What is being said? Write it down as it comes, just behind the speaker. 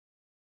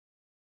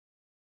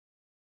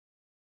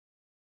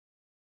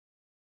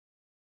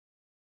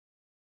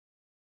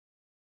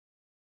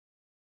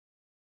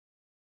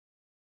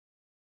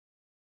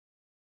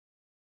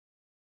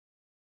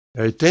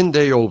A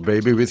 10-day-old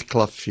baby with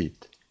club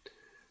feet.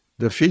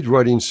 The feet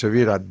were in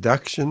severe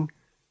adduction,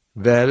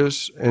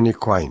 varus, and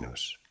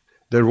equinus.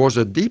 There was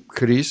a deep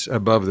crease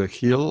above the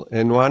heel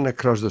and one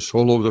across the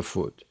sole of the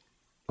foot.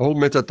 All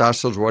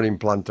metatarsals were in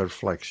plantar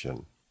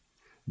flexion.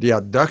 The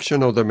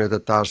adduction of the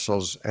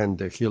metatarsals and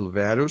the heel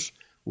varus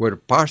were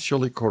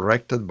partially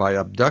corrected by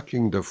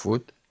abducting the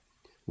foot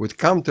with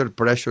counter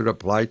pressure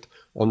applied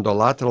on the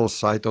lateral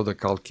side of the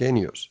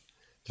calcaneus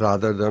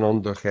rather than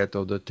on the head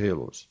of the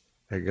talus,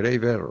 a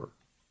grave error.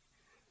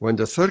 When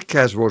the third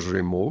cast was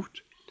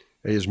removed,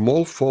 a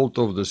small fold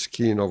of the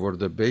skin over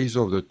the base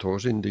of the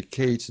toes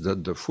indicates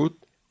that the foot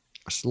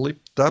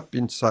slipped up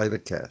inside the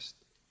cast.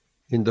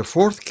 In the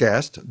fourth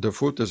cast, the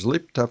foot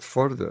slipped up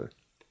further,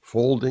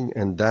 folding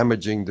and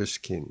damaging the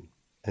skin,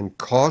 and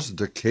caused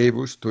the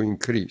cavus to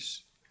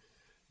increase.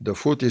 The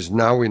foot is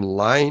now in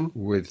line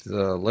with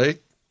the leg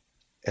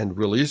and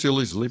will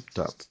easily slip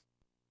up.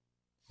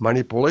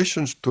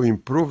 Manipulations to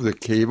improve the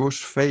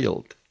cavus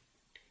failed.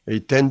 A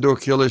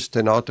tendo-Achilles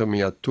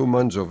tenotomy at 2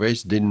 months of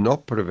age did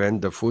not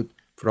prevent the foot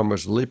from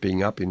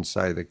slipping up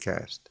inside the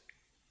cast.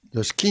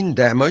 The skin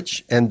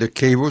damage and the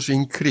cavus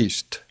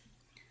increased.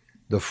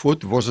 The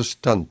foot was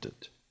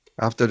stunted.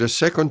 After the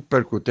second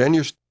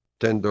percutaneous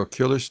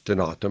tendo-Achilles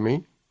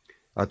tenotomy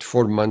at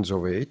 4 months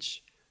of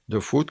age,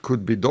 the foot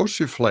could be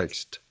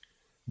dorsiflexed,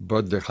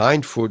 but the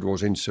hind foot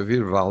was in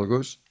severe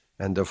valgus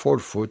and the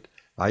forefoot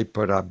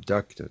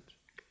hyperabducted.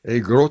 A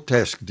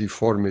grotesque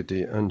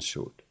deformity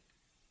ensued.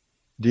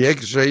 The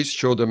X-rays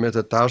show the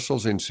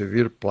metatarsals in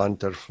severe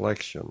plantar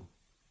flexion,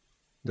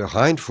 the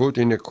hind foot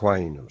in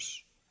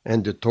equinus,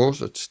 and the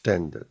toes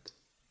extended.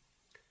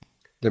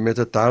 The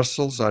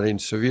metatarsals are in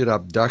severe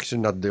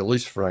abduction at the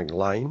Lisfranc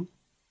line.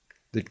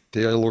 The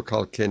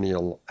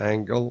talocalcaneal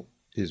angle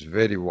is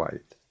very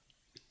wide.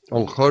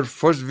 On her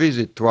first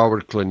visit to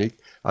our clinic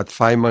at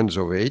 5 months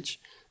of age,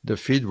 the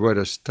feet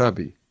were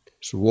stubby,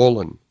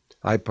 swollen,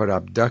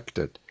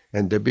 hyperabducted,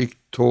 and the big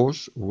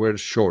toes were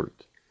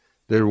short.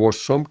 There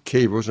was some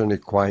cavus and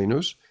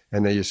equinus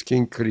and a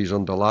skin crease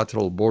on the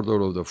lateral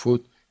border of the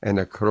foot and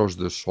across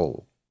the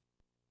sole.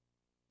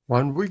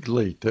 1 week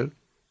later,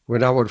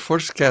 when our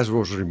first cast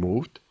was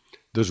removed,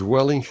 the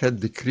swelling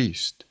had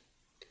decreased.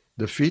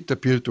 The feet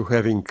appeared to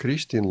have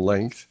increased in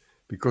length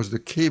because the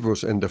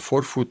cavus and the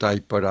forefoot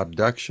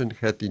hyperabduction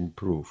had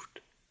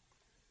improved.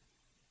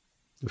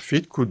 The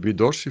feet could be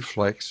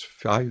dorsiflexed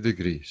 5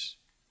 degrees.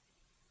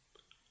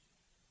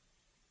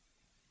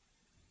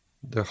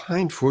 The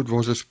hind foot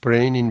was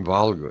sprained in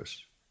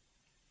valgus.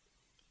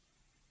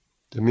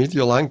 The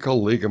medial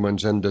ankle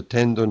ligaments and the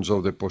tendons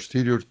of the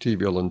posterior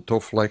tibial and toe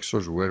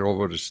flexors were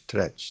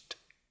overstretched.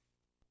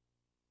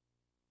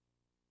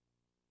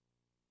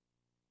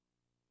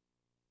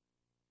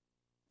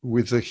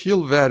 With the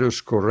heel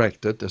varus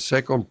corrected, a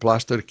second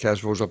plaster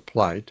cast was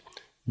applied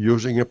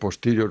using a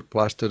posterior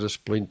plaster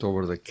splint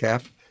over the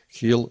calf,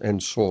 heel,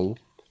 and sole,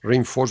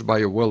 reinforced by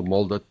a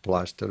well-molded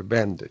plaster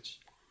bandage.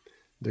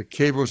 The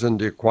cavus and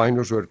the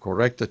equinus were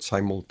corrected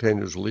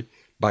simultaneously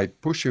by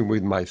pushing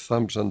with my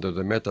thumbs under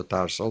the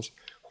metatarsals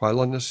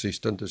while an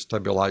assistant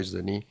stabilized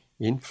the knee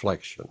in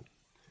flexion.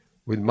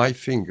 With my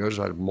fingers,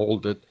 I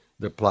molded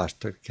the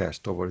plaster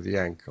cast over the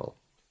ankle.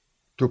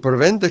 To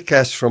prevent the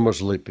cast from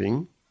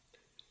slipping,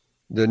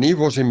 the knee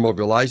was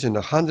immobilized in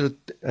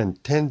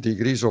 110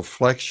 degrees of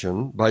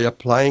flexion by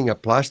applying a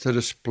plaster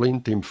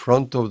splint in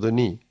front of the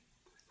knee,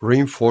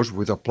 reinforced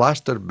with a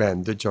plaster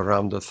bandage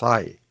around the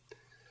thigh,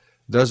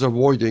 thus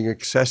avoiding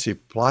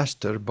excessive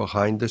plaster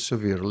behind the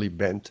severely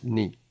bent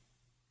knee.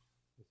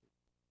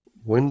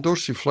 When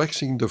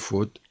dorsiflexing the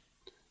foot,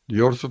 the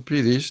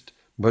orthopedist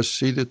must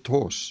see the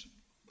toes.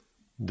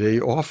 They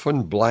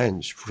often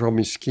blanch from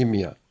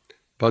ischemia,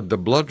 but the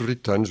blood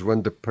returns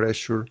when the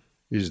pressure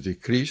is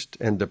decreased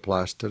and the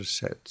plaster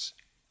sets.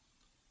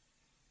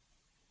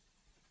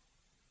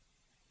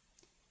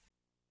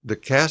 The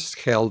cast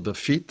held the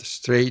feet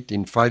straight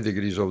in 5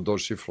 degrees of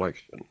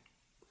dorsiflexion.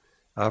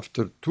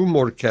 After 2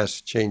 more casts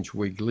changed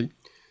weekly,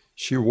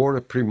 she wore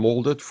a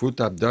pre-molded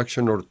foot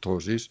abduction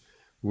orthosis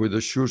with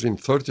the shoes in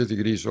 30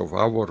 degrees of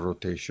hour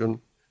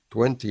rotation,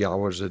 20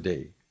 hours a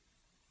day.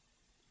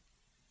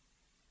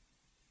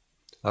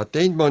 At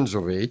 8 months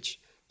of age,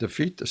 the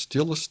feet,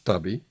 still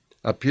stubby,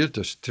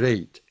 appeared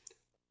straight,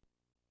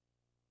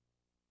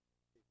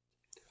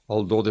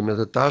 although the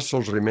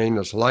metatarsals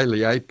remain slightly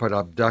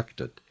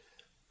hyperabducted,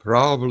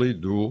 probably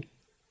due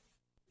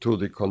to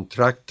the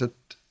contracted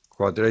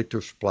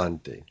quadratus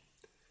plantae.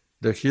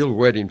 The heel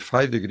were in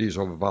 5 degrees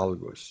of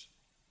valgus.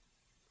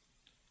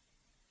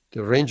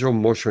 The range of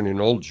motion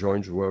in all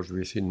joints was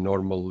within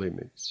normal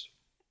limits.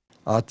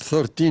 At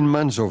 13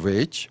 months of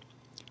age,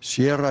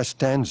 Sierra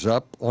stands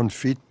up on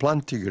feet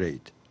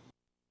plantigrade.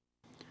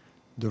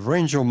 The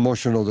range of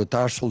motion of the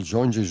tarsal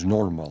joints is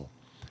normal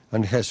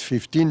and has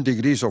 15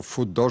 degrees of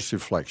foot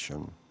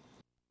dorsiflexion.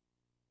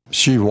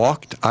 She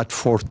walked at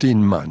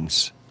 14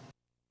 months.